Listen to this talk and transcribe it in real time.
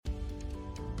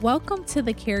Welcome to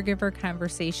the Caregiver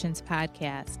Conversations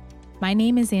podcast. My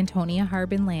name is Antonia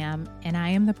Harbin Lamb, and I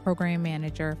am the Program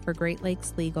Manager for Great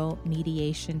Lakes Legal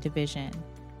Mediation Division.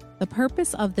 The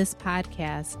purpose of this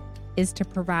podcast is to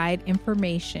provide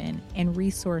information and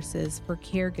resources for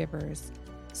caregivers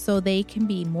so they can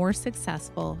be more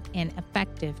successful and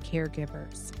effective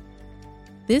caregivers.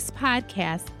 This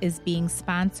podcast is being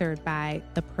sponsored by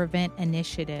the Prevent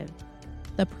Initiative.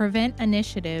 The Prevent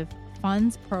Initiative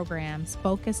funds programs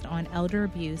focused on elder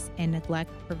abuse and neglect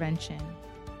prevention.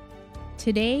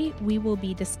 Today, we will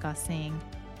be discussing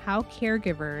how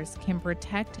caregivers can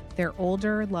protect their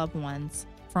older loved ones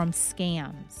from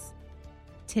scams.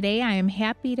 Today, I am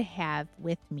happy to have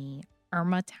with me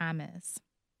Irma Thomas.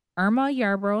 Irma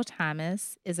Yarborough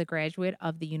Thomas is a graduate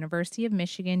of the University of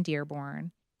Michigan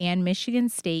Dearborn and Michigan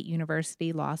State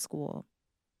University Law School.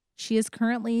 She is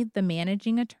currently the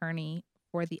managing attorney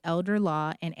for the Elder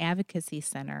Law and Advocacy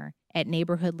Center at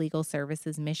Neighborhood Legal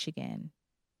Services, Michigan.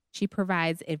 She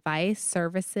provides advice,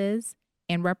 services,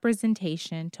 and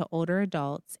representation to older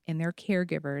adults and their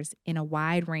caregivers in a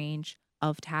wide range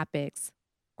of topics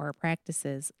or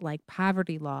practices like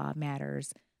poverty law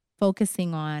matters,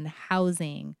 focusing on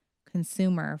housing,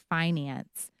 consumer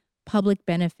finance, public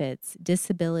benefits,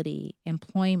 disability,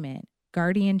 employment,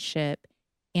 guardianship,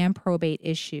 and probate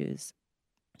issues.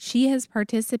 She has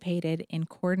participated in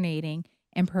coordinating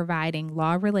and providing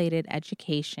law-related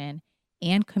education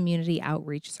and community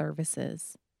outreach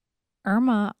services.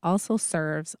 Irma also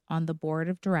serves on the board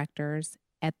of directors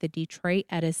at the Detroit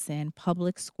Edison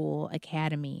Public School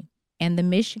Academy and the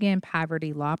Michigan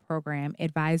Poverty Law Program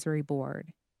Advisory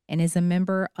Board, and is a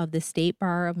member of the State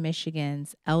Bar of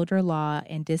Michigan's Elder Law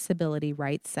and Disability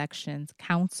Rights Sections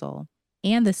Council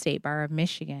and the State Bar of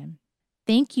Michigan.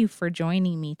 Thank you for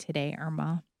joining me today,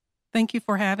 Irma. Thank you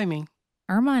for having me.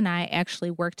 Irma and I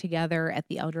actually work together at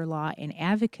the Elder Law and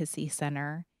Advocacy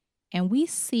Center, and we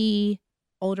see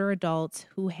older adults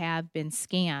who have been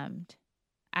scammed.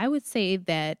 I would say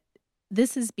that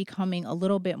this is becoming a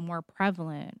little bit more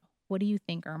prevalent. What do you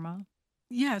think, Irma?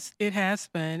 Yes, it has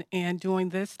been. And during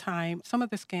this time, some of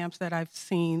the scams that I've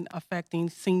seen affecting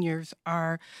seniors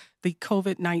are the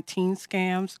COVID-19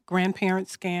 scams, grandparent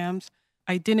scams,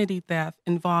 identity theft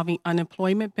involving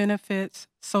unemployment benefits,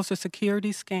 Social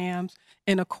Security scams,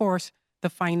 and of course, the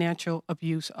financial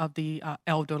abuse of the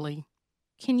elderly.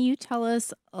 Can you tell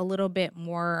us a little bit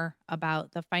more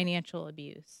about the financial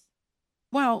abuse?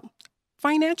 Well,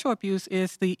 financial abuse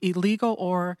is the illegal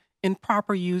or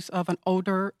improper use of an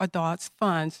older adult's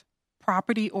funds,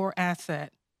 property, or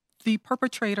asset. The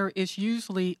perpetrator is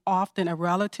usually often a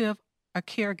relative, a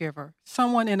caregiver,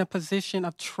 someone in a position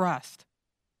of trust.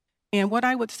 And what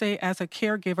I would say as a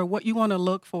caregiver, what you want to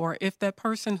look for, if that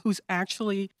person who's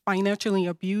actually financially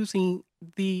abusing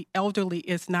the elderly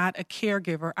is not a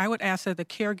caregiver, I would ask that the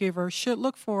caregiver should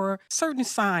look for certain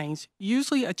signs,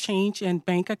 usually a change in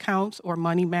bank accounts or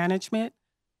money management,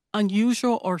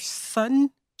 unusual or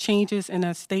sudden changes in an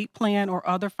estate plan or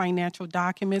other financial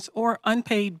documents, or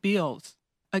unpaid bills.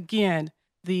 Again,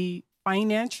 the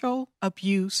financial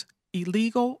abuse,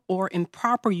 illegal or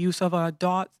improper use of an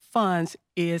adult's funds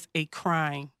is a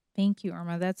crime. Thank you,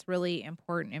 Irma. That's really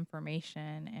important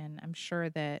information, and I'm sure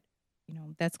that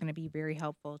that's going to be very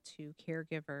helpful to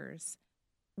caregivers.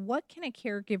 What can a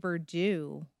caregiver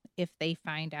do if they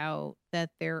find out that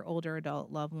their older adult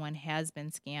loved one has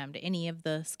been scammed? Any of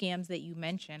the scams that you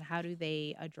mentioned, how do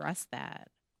they address that?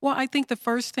 Well, I think the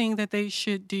first thing that they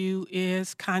should do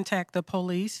is contact the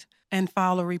police and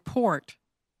file a report.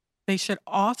 They should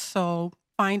also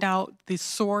find out the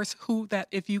source,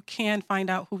 if you can find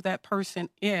out who that person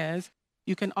is.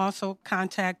 You can also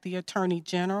contact the Attorney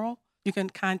General. You can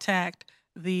contact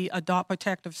the Adult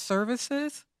Protective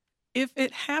Services. If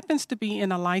it happens to be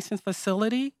in a licensed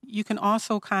facility, you can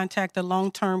also contact the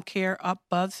Long-Term Care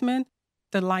Ombudsman,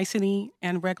 the Licensing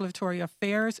and Regulatory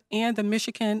Affairs, and the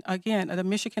Michigan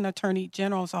Attorney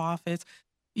General's office.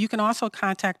 You can also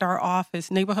contact our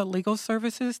office, Neighborhood Legal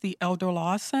Services, the Elder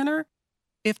Law Center.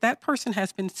 If that person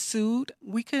has been sued,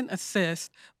 we can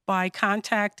assist by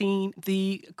contacting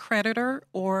the creditor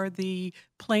or the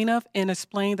plaintiff and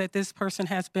explain that this person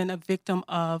has been a victim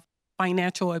of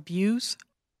financial abuse,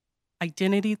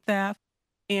 identity theft,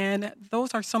 and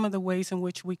those are some of the ways in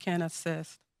which we can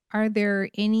assist. Are there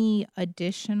any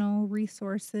additional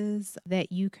resources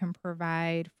that you can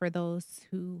provide for those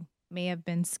who may have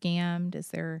been scammed? Is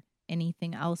there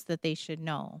anything else that they should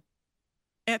know?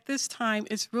 At this time,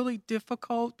 it's really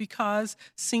difficult because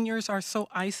seniors are so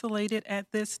isolated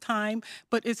at this time,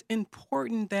 but it's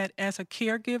important that as a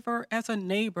caregiver, as a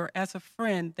neighbor, as a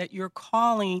friend, that you're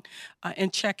calling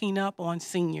and checking up on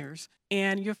seniors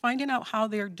and you're finding out how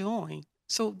they're doing.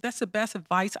 So that's the best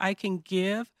advice I can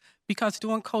give because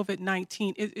during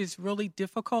COVID-19, it is really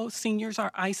difficult. Seniors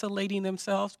are isolating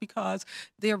themselves because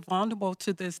they're vulnerable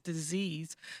to this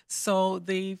disease. So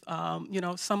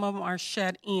some of them are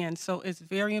shut in. So it's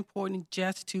very important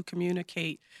just to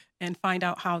communicate and find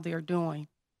out how they're doing.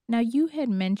 Now, you had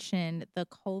mentioned the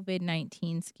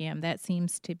COVID-19 scam. That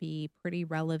seems to be pretty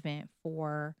relevant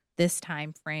for this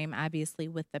time frame, obviously,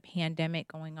 with the pandemic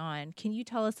going on. Can you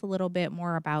tell us a little bit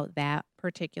more about that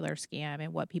particular scam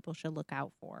and what people should look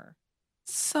out for?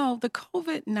 So the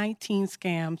COVID-19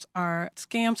 scams are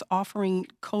scams offering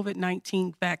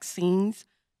COVID-19 vaccines,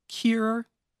 cure,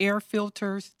 air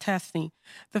filters, testing.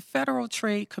 The Federal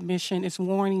Trade Commission is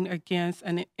warning against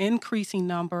an increasing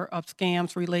number of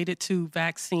scams related to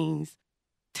vaccines,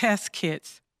 test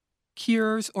kits,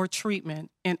 cures or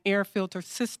treatment, and air filter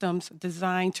systems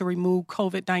designed to remove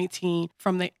COVID-19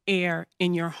 from the air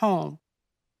in your home.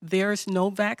 There's no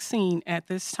vaccine at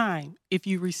this time. If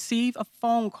you receive a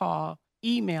phone call,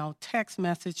 email, text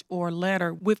message, or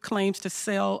letter with claims to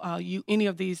sell you any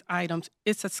of these items,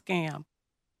 it's a scam.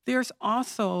 There's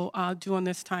also, during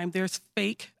this time, there's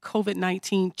fake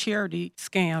COVID-19 charity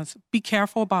scams. Be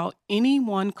careful about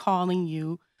anyone calling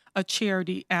you a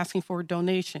charity asking for a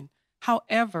donation.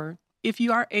 However, if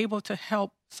you are able to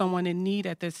help someone in need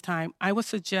at this time, I would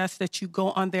suggest that you go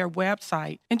on their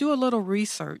website and do a little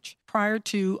research prior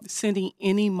to sending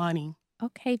any money.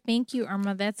 Okay, thank you,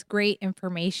 Irma. That's great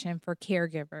information for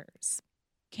caregivers.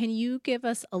 Can you give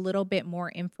us a little bit more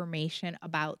information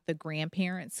about the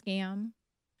grandparent scam?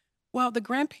 Well, the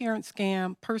grandparent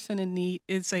scam, person in need,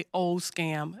 is a old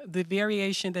scam. The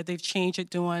variation that they've changed it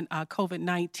during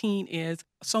COVID-19 is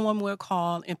someone will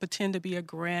call and pretend to be a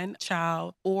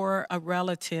grandchild or a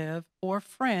relative or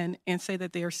friend and say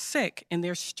that they're sick and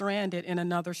they're stranded in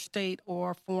another state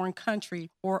or foreign country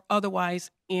or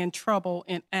otherwise in trouble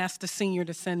and ask the senior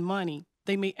to send money.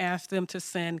 They may ask them to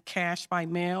send cash by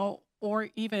mail or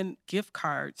even gift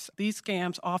cards. These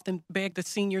scams often beg the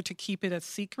senior to keep it a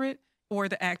secret or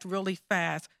to act really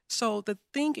fast. So the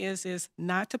thing is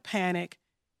not to panic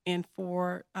and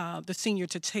for the senior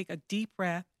to take a deep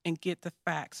breath and get the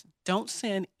facts. Don't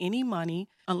send any money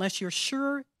unless you're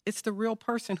sure it's the real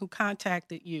person who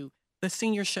contacted you. The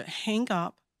senior should hang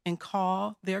up and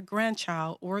call their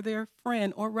grandchild or their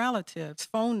friend or relative's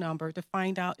phone number to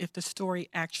find out if the story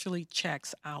actually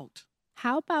checks out.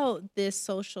 How about this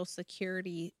Social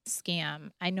Security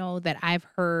scam? I know that I've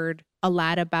heard a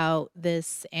lot about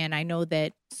this, and I know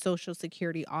that Social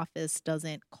Security office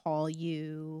doesn't call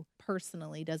you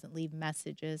personally, doesn't leave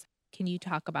messages. Can you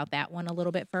talk about that one a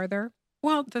little bit further?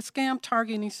 Well, the scam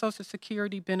targeting Social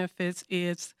Security benefits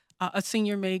is a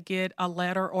senior may get a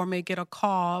letter or may get a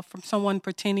call from someone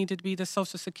pretending to be the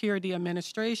Social Security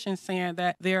Administration saying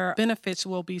that their benefits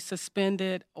will be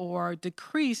suspended or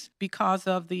decreased because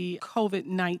of the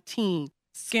COVID-19.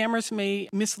 Scammers may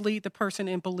mislead the person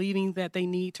in believing that they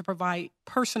need to provide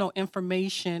personal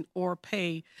information or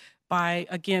pay by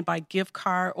gift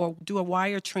card or do a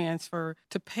wire transfer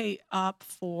to pay up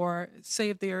for,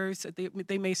 say if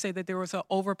they may say that there was an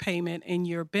overpayment in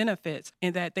your benefits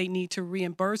and that they need to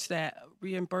reimburse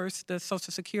the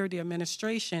Social Security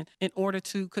Administration in order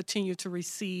to continue to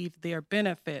receive their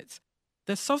benefits.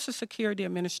 The Social Security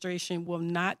Administration will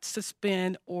not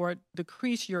suspend or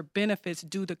decrease your benefits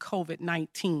due to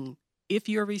COVID-19. If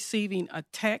you're receiving a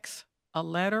text, a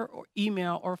letter, or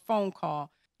email or phone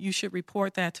call, you should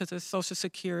report that to the Social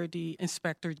Security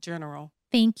Inspector General.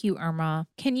 Thank you, Irma.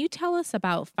 Can you tell us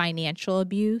about financial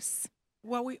abuse?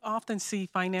 Well, we often see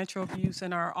financial abuse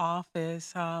in our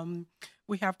office.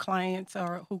 We have clients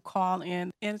who call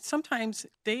in, and sometimes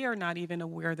they are not even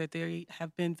aware that they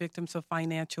have been victims of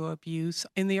financial abuse,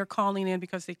 and they are calling in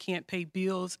because they can't pay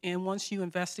bills. And once you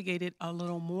investigate it a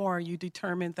little more, you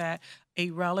determine that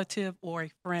a relative or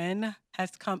a friend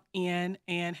has come in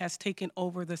and has taken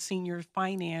over the senior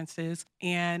finances,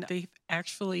 and they've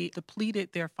actually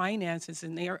depleted their finances,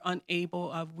 and they are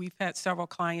unable. We've had several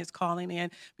clients calling in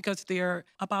because they're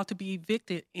about to be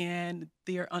evicted, and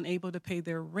they're unable to pay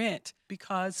their rent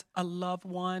because a loved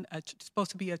one,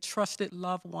 supposed to be a trusted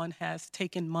loved one, has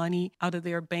taken money out of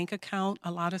their bank account.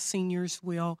 A lot of seniors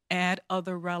will add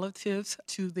other relatives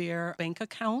to their bank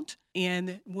account.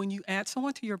 And when you add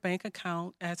someone to your bank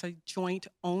account as a joint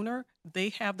owner, they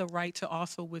have the right to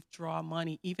also withdraw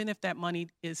money. Even if that money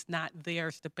is not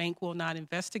theirs, the bank will not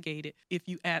investigate it if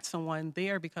you add someone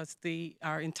there because they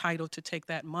are entitled to take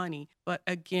that money. But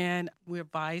again, we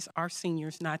advise our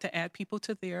seniors not to add people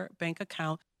to their bank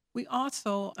account. We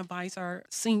also advise our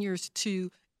seniors to,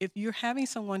 if you're having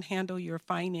someone handle your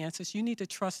finances, you need to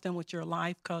trust them with your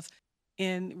life, because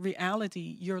in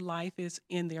reality, your life is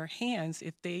in their hands.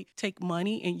 If they take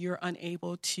money and you're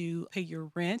unable to pay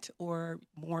your rent or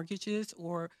mortgages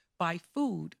or buy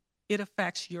food, it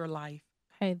affects your life.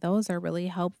 Okay, those are really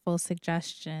helpful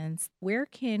suggestions. Where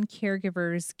can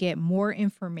caregivers get more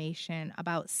information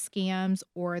about scams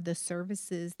or the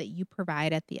services that you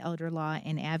provide at the Elder Law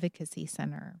and Advocacy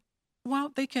Center?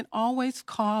 Well, they can always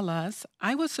call us.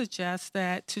 I would suggest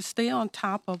that to stay on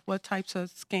top of what types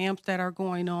of scams that are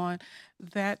going on,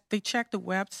 that they check the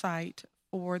website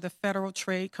for the Federal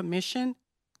Trade Commission.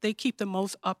 They keep the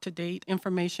most up-to-date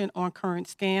information on current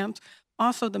scams.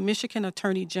 Also, the Michigan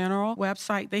Attorney General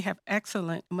website, they have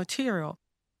excellent material.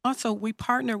 Also, we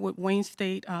partner with Wayne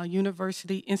State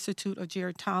University Institute of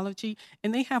Gerontology,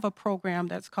 and they have a program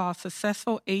that's called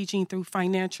Successful Aging Through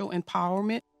Financial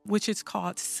Empowerment, which is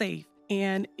called SAFE.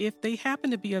 And if they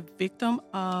happen to be a victim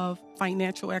of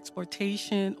financial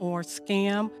exploitation or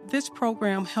scam, this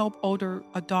program helps older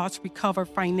adults recover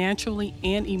financially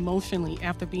and emotionally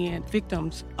after being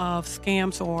victims of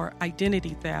scams or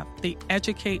identity theft. They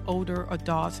educate older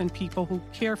adults and people who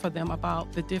care for them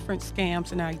about the different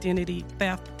scams and identity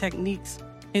theft techniques.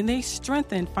 And they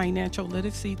strengthen financial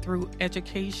literacy through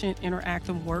education,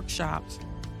 interactive workshops.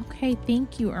 Okay,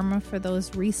 thank you, Irma, for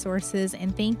those resources,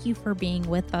 and thank you for being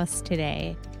with us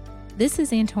today. This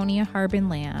is Antonia Harbin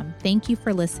Lamb. Thank you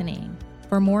for listening.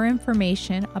 For more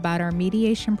information about our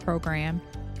mediation program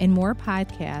and more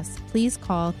podcasts, please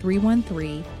call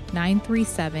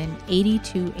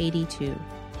 313-937-8282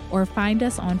 or find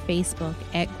us on Facebook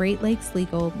at Great Lakes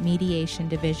Legal Mediation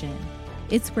Division.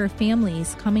 It's where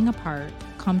families coming apart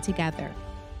come together.